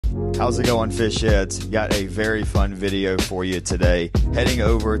How's it going, fish heads? Got a very fun video for you today. Heading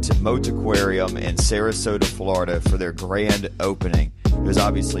over to Mote Aquarium in Sarasota, Florida for their grand opening. It was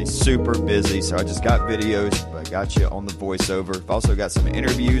obviously super busy, so I just got videos, but got you on the voiceover. I've also got some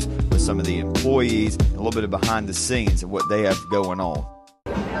interviews with some of the employees, and a little bit of behind the scenes of what they have going on.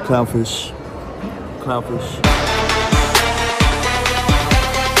 Clownfish.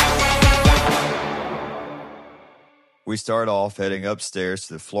 We start off heading upstairs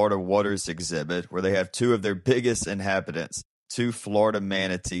to the Florida Waters exhibit, where they have two of their biggest inhabitants, two Florida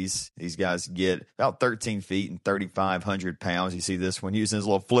manatees. These guys get about 13 feet and 3,500 pounds. You see this one using his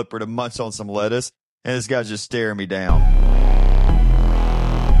little flipper to munch on some lettuce, and this guy's just staring me down.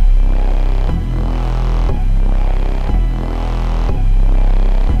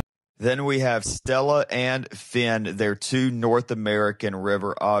 Then we have Stella and Finn. They're two North American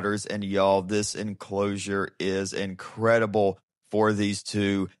river otters. And y'all, this enclosure is incredible for these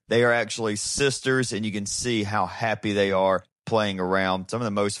two. They are actually sisters, and you can see how happy they are playing around. Some of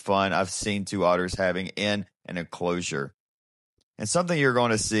the most fun I've seen two otters having in an enclosure. And something you're going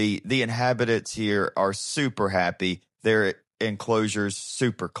to see, the inhabitants here are super happy. Their enclosure's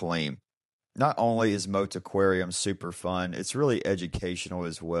super clean. Not only is Mote Aquarium super fun, it's really educational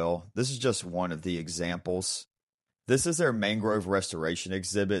as well. This is just one of the examples. This is their mangrove restoration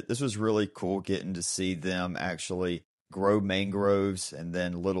exhibit. This was really cool getting to see them actually grow mangroves and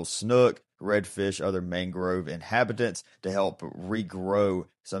then little snook, redfish, other mangrove inhabitants to help regrow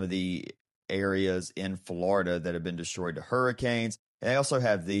some of the areas in Florida that have been destroyed to hurricanes. And they also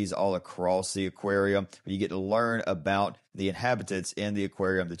have these all across the aquarium where you get to learn about the inhabitants in the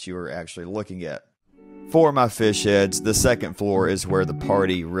aquarium that you are actually looking at. For my fish heads, the second floor is where the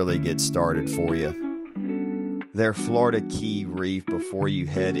party really gets started for you. Their Florida Key Reef before you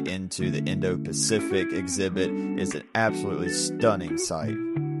head into the Indo-Pacific exhibit is an absolutely stunning sight.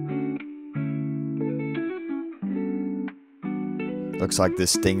 Looks like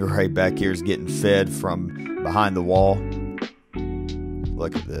this stingray back here is getting fed from behind the wall.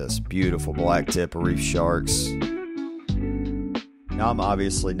 Look at this, beautiful black tip reef sharks. Now, I'm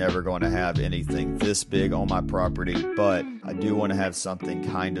obviously never going to have anything this big on my property, but I do want to have something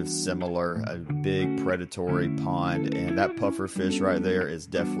kind of similar, a big predatory pond, and that puffer fish right there is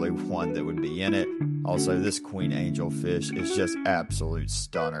definitely one that would be in it. Also, this queen angel fish is just absolute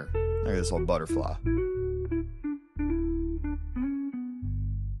stunner. Look at this little butterfly.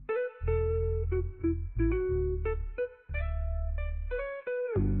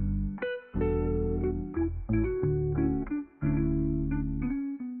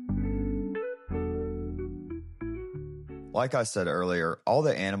 Like I said earlier, all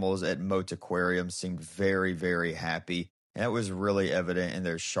the animals at Mote Aquarium seemed very, very happy, and it was really evident in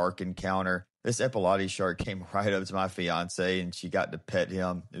their shark encounter. This epilotes shark came right up to my fiance, and she got to pet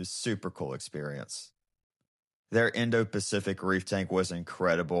him. It was a super cool experience. Their Indo-Pacific reef tank was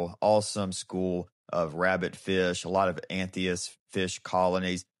incredible. Awesome school of rabbit fish, a lot of enthusiast fish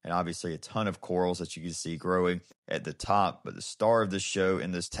colonies, and obviously a ton of corals that you can see growing at the top. But the star of the show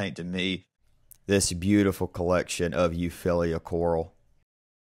in this tank to me, this beautiful collection of Euphyllia coral.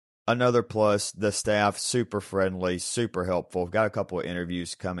 Another plus, the staff, super friendly, super helpful. Got a couple of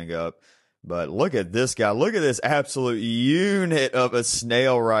interviews coming up. But look at this guy. Look at this absolute unit of a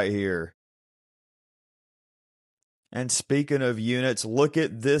snail right here. And speaking of units, look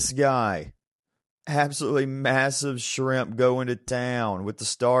at this guy. Absolutely massive shrimp going to town with the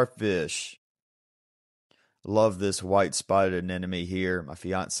starfish. Love this white spotted anemone here. My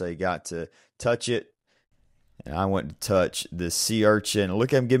fiance got to touch it, and I went to touch the sea urchin.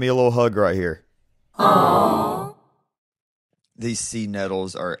 Look at him give me a little hug right here. Aww. These sea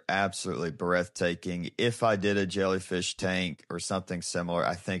nettles are absolutely breathtaking. If I did a jellyfish tank or something similar,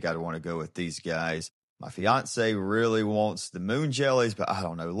 I think I'd want to go with these guys. My fiance really wants the moon jellies, but I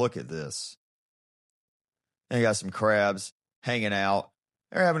don't know. Look at this. And you got some crabs hanging out.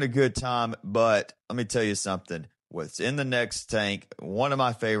 They're having a good time, but let me tell you something. What's in the next tank, one of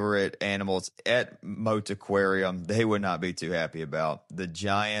my favorite animals at Mote Aquarium, they would not be too happy about. The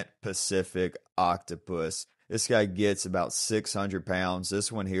giant Pacific octopus. This guy gets about 600 pounds.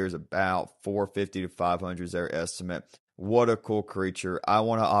 This one here is about 450 to 500 is their estimate. What a cool creature. I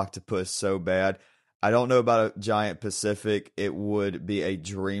want an octopus so bad. I don't know about a giant Pacific. It would be a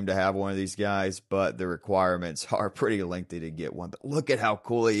dream to have one of these guys, but the requirements are pretty lengthy to get one. But look at how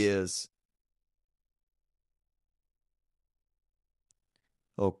cool he is.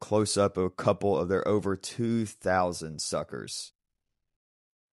 A little close up of a couple of their over 2,000 suckers.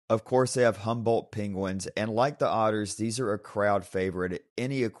 Of course, they have Humboldt penguins, and like the otters, these are a crowd favorite at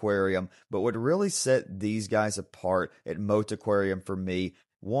any aquarium. But what really set these guys apart at Mote Aquarium for me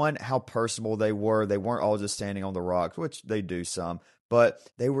One, how personable they were. They weren't all just standing on the rocks, which they do some, but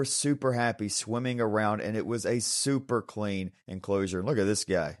they were super happy swimming around, and it was a super clean enclosure. And look at this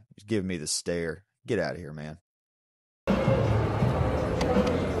guy. He's giving me the stare. Get out of here, man.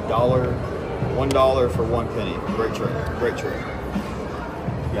 $1 for 1 penny. Great trick. Great trick.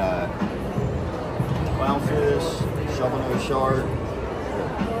 Got clownfish, shovel-nosed shark,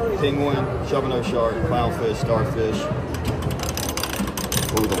 penguin, shovel-nosed shark, clownfish, starfish.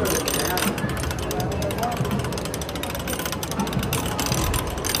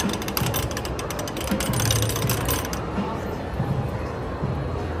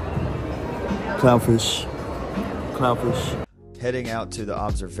 Clownfish. Clownfish. Heading out to the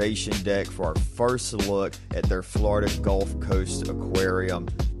observation deck for our first look at their Florida Gulf Coast Aquarium.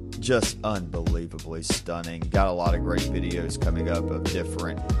 Just unbelievably stunning. Got a lot of great videos coming up of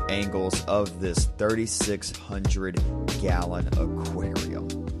different angles of this 3,600 gallon aquarium.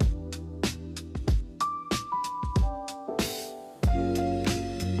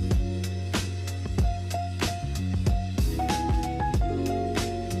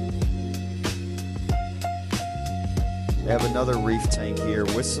 They have another reef tank here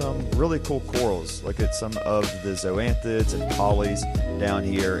with some really cool corals. Look at some of the zoanthids and polys down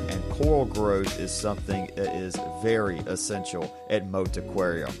here. And coral growth is something that is very essential at Mote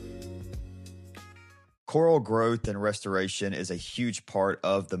Aquarium. Coral growth and restoration is a huge part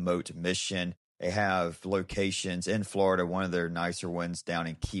of the Mote mission. They have locations in Florida, one of their nicer ones down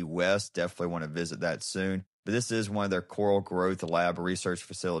in Key West. Definitely want to visit that soon. But this is one of their coral growth lab research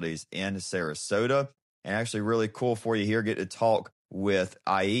facilities in Sarasota. And actually really cool for you here, get to talk with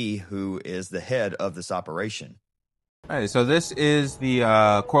IE, who is the head of this operation. All right, so this is the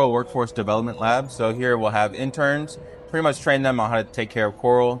Coral Workforce Development Lab. So here we'll have interns, pretty much train them on how to take care of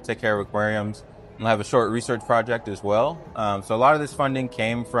coral, take care of aquariums. We'll have a short research project as well. So a lot of this funding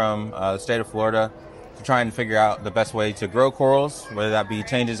came from the state of Florida to try and figure out the best way to grow corals, whether that be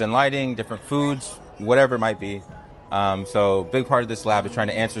changes in lighting, different foods, whatever it might be. So a big part of this lab is trying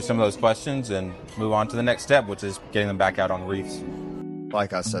to answer some of those questions and move on to the next step, which is getting them back out on the reefs.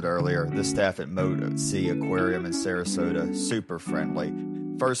 Like I said earlier, the staff at Mote Aquarium in Sarasota, super friendly.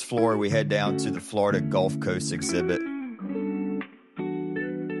 First floor, we head down to the Florida Gulf Coast exhibit.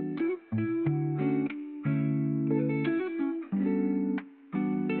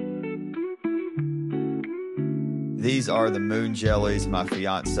 These are the moon jellies. My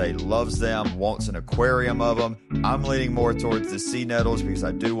fiance loves them, wants an aquarium of them. I'm leaning more towards the sea nettles because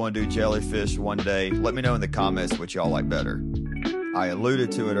I do want to do jellyfish one day. Let me know in the comments what y'all like better. I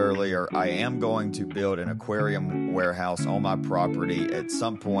alluded to it earlier. I am going to build an aquarium warehouse on my property at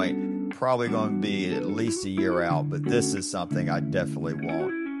some point. Probably going to be at least a year out, but this is something I definitely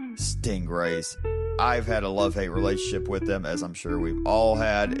want. Stingrays. I've had a love-hate relationship with them, as I'm sure we've all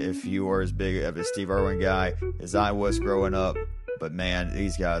had, if you are as big of a Steve Irwin guy as I was growing up. But man,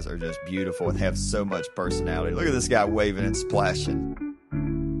 these guys are just beautiful and have so much personality. Look at this guy waving and splashing.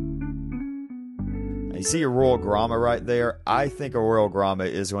 You see a Royal Gromma right there? I think a Royal Gromma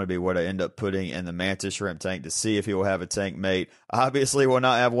is going to be what I end up putting in the mantis shrimp tank to see if he will have a tank mate. Obviously will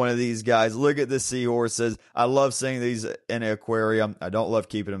not have one of these guys. Look at the seahorses. I love seeing these in an aquarium. I don't love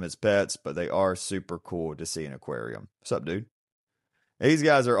keeping them as pets, but they are super cool to see in an aquarium. What's up, dude? These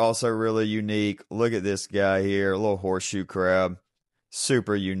guys are also really unique. Look at this guy here, a little horseshoe crab.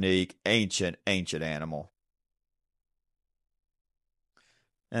 Super unique, ancient animal.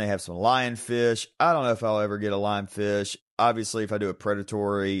 And they have some lionfish. I don't know if I'll ever get a lionfish. Obviously, if I do a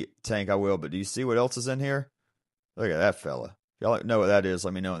predatory tank, I will. But do you see what else is in here? Look at that fella. If y'all know what that is,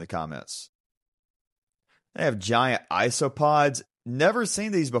 let me know in the comments. They have giant isopods. Never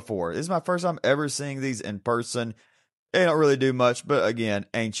seen these before. This is my first time ever seeing these in person. They don't really do much, but again,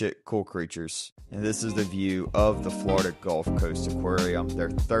 ancient, cool creatures. And this is the view of the Florida Gulf Coast Aquarium. Their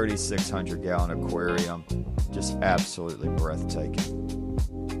 3,600 gallon aquarium. Just absolutely breathtaking.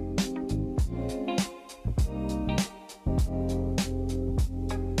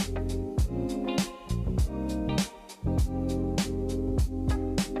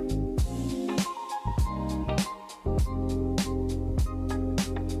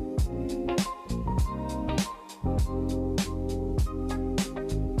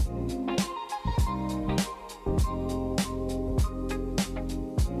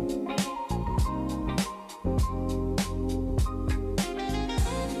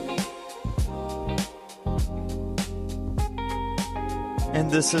 And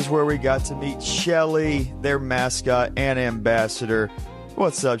this is where we got to meet Shelly, their mascot and ambassador.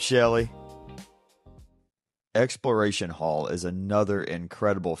 What's up, Shelly? Exploration Hall is another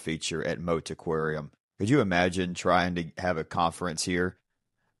incredible feature at Mote Aquarium. Could you imagine trying to have a conference here?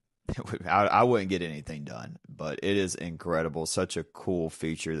 I wouldn't get anything done, but it is incredible. Such a cool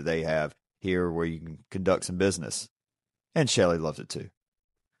feature that they have here where you can conduct some business. And Shelly loves it too.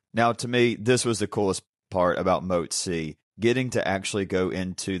 Now, to me, this was the coolest part about Mote Sea, getting to actually go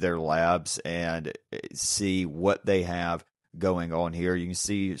into their labs and see what they have going on here. You can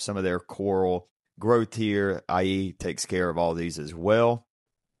see some of their coral growth here. IE takes care of all these as well.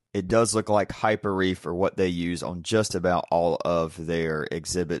 It does look like Hyper-Reef or what they use on just about all of their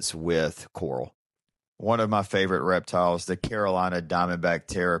exhibits with coral. One of my favorite reptiles, the Carolina diamondback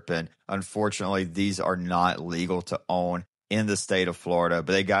terrapin. Unfortunately, these are not legal to own in the state of Florida,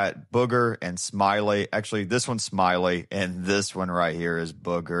 but they got Booger and Smiley. Actually, this one's Smiley, and this one right here is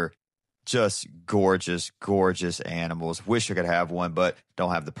Booger. Just gorgeous, gorgeous animals. Wish I could have one, but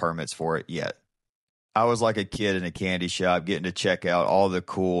don't have the permits for it yet. I was like a kid in a candy shop getting to check out all the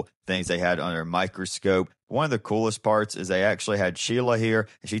cool things they had under a microscope. One of the coolest parts is they actually had Sheila here,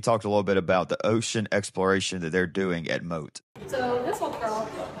 and she talked a little bit about the ocean exploration that they're doing at Mote. So this little girl,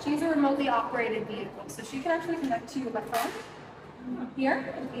 she's a remotely operated vehicle, so she can actually connect to your phone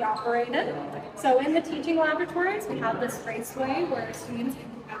here and be operated. So in the teaching laboratories, we have this raceway where students can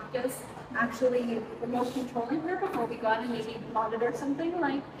practice actually remote controlling her before we go out and maybe monitor something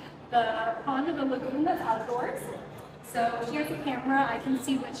like the pond or the lagoon that's outdoors. So she has a camera. I can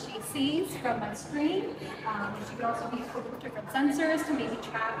see what she sees from my screen. She can also be equipped with different sensors to maybe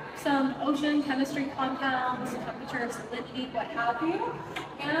track some ocean chemistry compounds, temperature, salinity, what have you.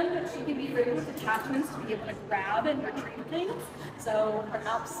 And she can be fitted with attachments to be able to grab and retrieve things. So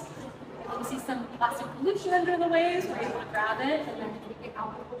perhaps if you see some plastic pollution under the waves, we're able to grab it and then take it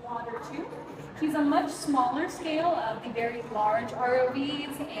out of the water too. She's a much smaller scale of the very large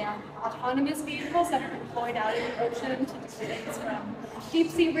ROVs and autonomous vehicles that are deployed out in the ocean to do things from deep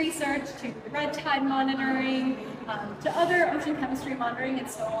sea research to red tide monitoring to other ocean chemistry monitoring and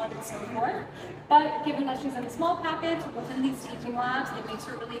so on and so forth. But given that she's in a small package within these teaching labs, it makes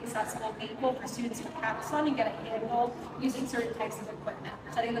her a really accessible vehicle for students to practice on and get a handle using certain types of equipment,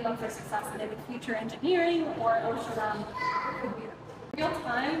 setting them up for success in either future engineering or ocean computer. Real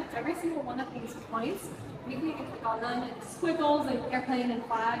time, every single one of these points, we can click on them, and squiggles and airplane and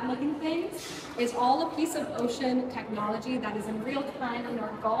flag looking things, is all a piece of ocean technology that is in real time in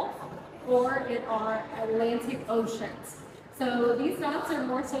our Gulf or in our Atlantic oceans. So these dots are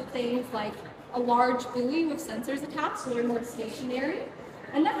more so things like a large buoy with sensors attached, so they're more stationary.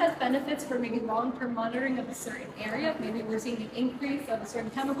 And that has benefits for maybe long-term monitoring of a certain area. Maybe we're seeing an increase of a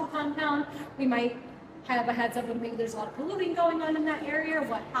certain chemical compound. We might have a heads up of maybe there's a lot of polluting going on in that area or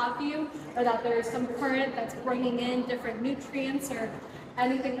what have you, or that there's some current that's bringing in different nutrients or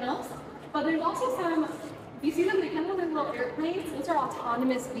anything else. But there's also some, you see them, they kind of look like little airplanes. Those are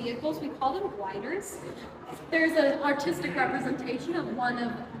autonomous vehicles. We call them gliders. There's an artistic representation of one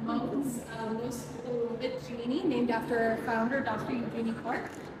of Mote's most beloved genie, named after founder Dr. Eugenie Clark.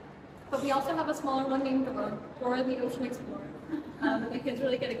 But we also have a smaller one named Dora the Ocean Explorer. The kids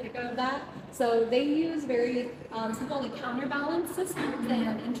really get a kick out of that. So they use very simple like counterbalance systems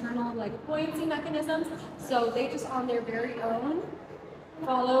and internal like buoyancy mechanisms. So they just on their very own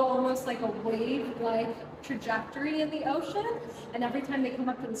follow almost like a wave-like trajectory in the ocean. And every time they come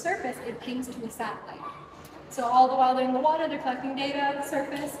up to the surface, it pings to a satellite. So all the while they're in the water, they're collecting data at the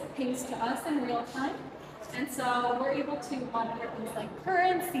surface, it pings to us in real time. And so we're able to monitor things like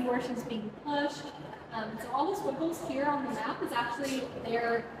currents, see where she's being pushed. So all the squiggles here on the map is actually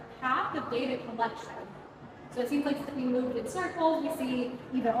their path of data collection. So it seems like if we move in circles, we see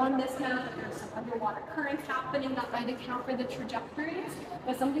either on this map that there's some underwater currents happening that might account for the trajectories.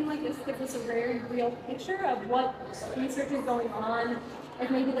 But something like this gives us a very real picture of what research is going on. If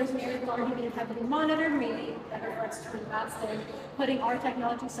maybe there's an area that's already being heavily monitored, maybe better for us to invest in putting our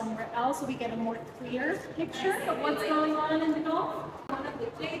technology somewhere else so we get a more clear picture of what's going on in the Gulf. One of the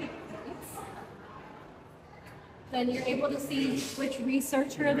data points, then you're able to see which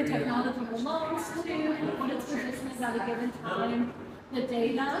researcher the technology belongs to, what its position is at a given time, the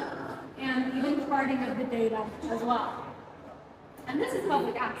data, and even charting of the data as well. And this is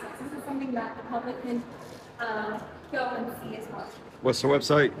public access. This is something that the public can go and see as well. What's the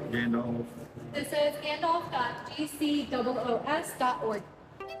website? Gandalf. This is gandalf.gcwoos.org.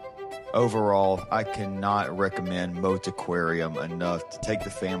 Overall, I cannot recommend Mote Aquarium enough to take the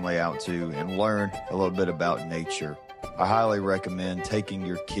family out to and learn a little bit about nature. I highly recommend taking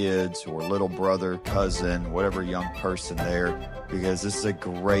your kids or little brother, cousin, whatever young person there, because this is a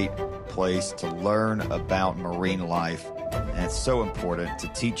great place to learn about marine life. And it's so important to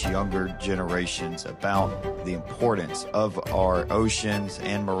teach younger generations about the importance of our oceans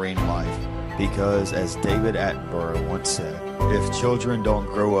and marine life, because as David Attenborough once said, If children don't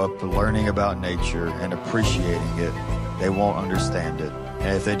grow up learning about nature and appreciating it, they won't understand it.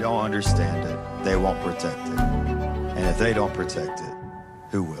 And if they don't understand it, they won't protect it. And if they don't protect it,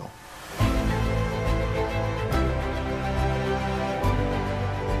 who will?